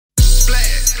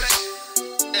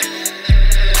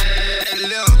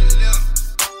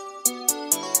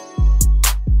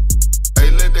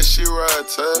shit right,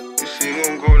 Ted. This shit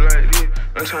gon' go like this.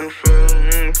 I'm tryna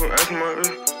feel, put ice in my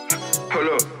ear.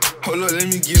 Hold up, let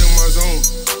me get in my zone.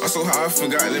 I'm so high, I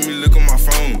forgot, let me look on my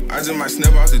phone. I just might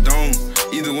snap out the dome.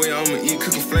 Either way, I'ma eat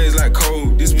cooking flames like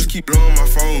cold. This bitch keep blowing my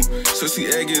phone. So she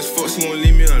aggy as fuck, she won't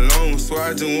leave me alone. So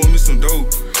I just want me some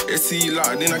dope. STE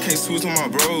locked, then I can't switch on my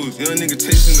bros. Young nigga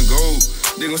chasing the gold.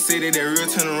 They gon' say that real,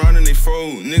 turn around and they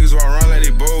fold. Niggas walk around like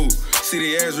they bold. See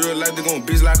they ass real life, they gon'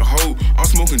 bitch like a hoe. I'm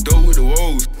smoking dope with the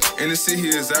woes. And the shit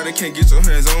here is out, they can't get your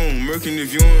hands on. Murking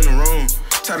if you in the wrong.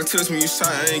 Try to touch me, you shot,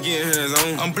 I ain't getting hands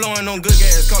on. I'm blowing on good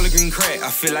gas, call it green crack.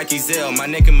 I feel like Ezel, my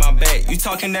neck and my back. You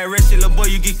talking that rich shit, little boy,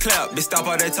 you get clapped. Bitch, stop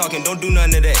all that talking, don't do none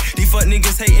of that. These fuck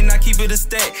niggas hating, I keep it a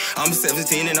stack. I'm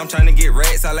 17 and I'm trying to get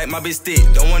racks. I like my bitch thick,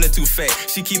 don't want it too fat.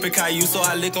 She keep it Caillou, so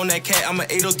I lick on that cat. I'm an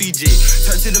 803 G.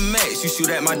 Touch to the max, you shoot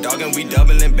at my dog and we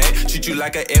doubling back. Shoot you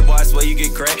like an air boy, I swear you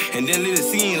get cracked. And then leave the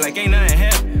scene like ain't nothing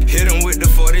happened. Hit him with the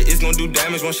 40, it's gon' do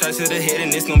damage. One shot to the head and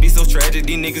it's gon' be so tragic.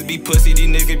 These niggas be pussy, these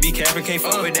niggas be capping. Can't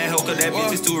fuck with that hoe, cause that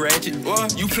bitch is too ratchet.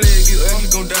 You play it, get ugly,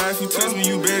 gon' die if you touch me.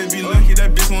 You better be lucky,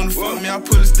 that bitch wanna fuck me. I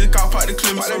pull a stick out, pop the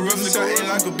clip, so rough, got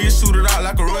aim like a bitch, shoot it out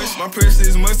like a rush. My pressure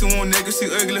is musty, one nigga, she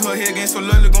ugly, her head game so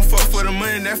lovely, gon' fuck for the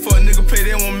money. That fuck nigga play,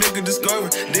 they won't make a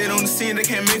discovery. Dead on the scene, they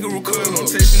can't make a recovery. I'm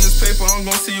chasing this paper, I'm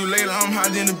gon' see you later. I'm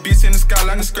hiding the bitch in the sky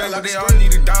like a scrap, but they all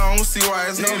need it down. I don't see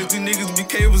why it's haters. These niggas be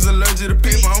cables allergic to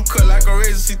paper. I'm cut like a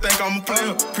razor, she think I'm a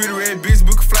player. Pretty red bitch,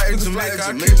 book a flight to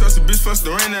Jamaica. I can't trust a bitch first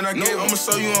the rain that I gave. I'ma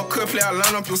show you on cut play, I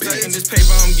line up your stage. Taking this paper,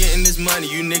 I'm getting this money.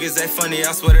 You niggas act funny,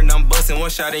 I swear that I'm busting.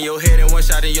 One shot in your head and one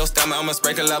shot in your stomach. I'ma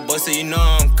sprinkle like buster, you know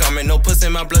I'm coming. No pussy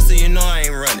in my blood, so you know I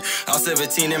ain't running. I was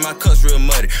 17 and my cups real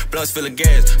muddy. Blunts full of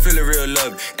gas, feeling real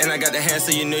lovely. And I got the hand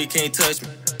so you know you can't touch me.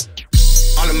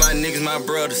 All of my niggas, my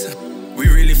brothers, we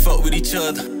really fuck with each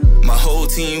other. My whole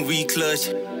team, we clutch.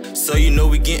 So you know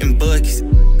we getting buckets.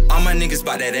 All my niggas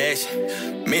bout that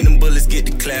action. Make them bullets get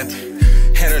to clapping.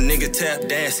 Had a nigga tap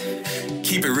dancing.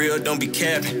 Keep it real, don't be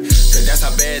capping. Cause that's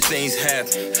how bad things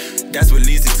happen. That's what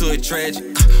leads into a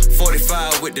tragic.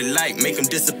 45 with the light, make them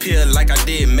disappear like I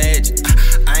did magic.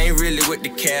 I ain't really with the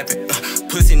capping.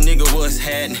 Pussy nigga, what's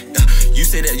happening? You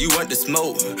say that you want the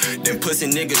smoke, then pussy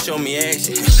nigga show me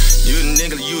action. You the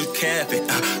nigga, you capping.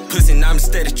 Pussy, now I'm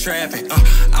steady trapping.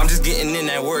 I'm just getting in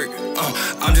that work.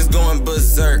 I'm just going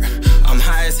berserk. I'm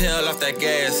high as hell off that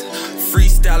gas.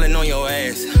 Freestyling on your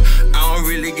ass. I don't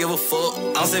really give a fuck.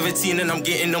 I'm 17 and I'm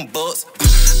getting them bucks.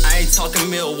 I ain't talking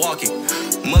Milwaukee.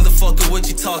 Motherfucker, what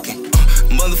you talking?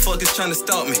 Motherfuckers tryna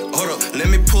stop me. Hold up, let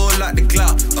me pull out the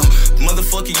Glock.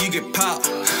 Motherfucker, you get popped.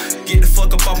 Get the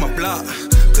fuck up off my block.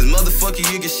 Cause motherfucker,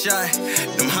 you get shot.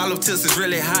 Them hollow tips is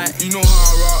really hot. You know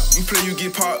how I rock. You play, you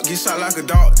get popped, get shot like a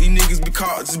dog. These niggas be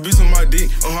caught, this bitch on my dick.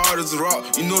 I'm hard as a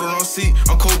rock. You know that I'm sick.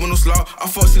 I'm cold with no slaw. I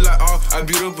fuck she like all. I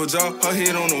beat up her jaw, her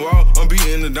head on the wall. I'm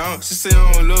beating her down. She say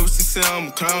I don't love her, she say I'm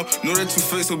a clown. Know that you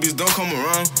fake, so bitch don't come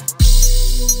around.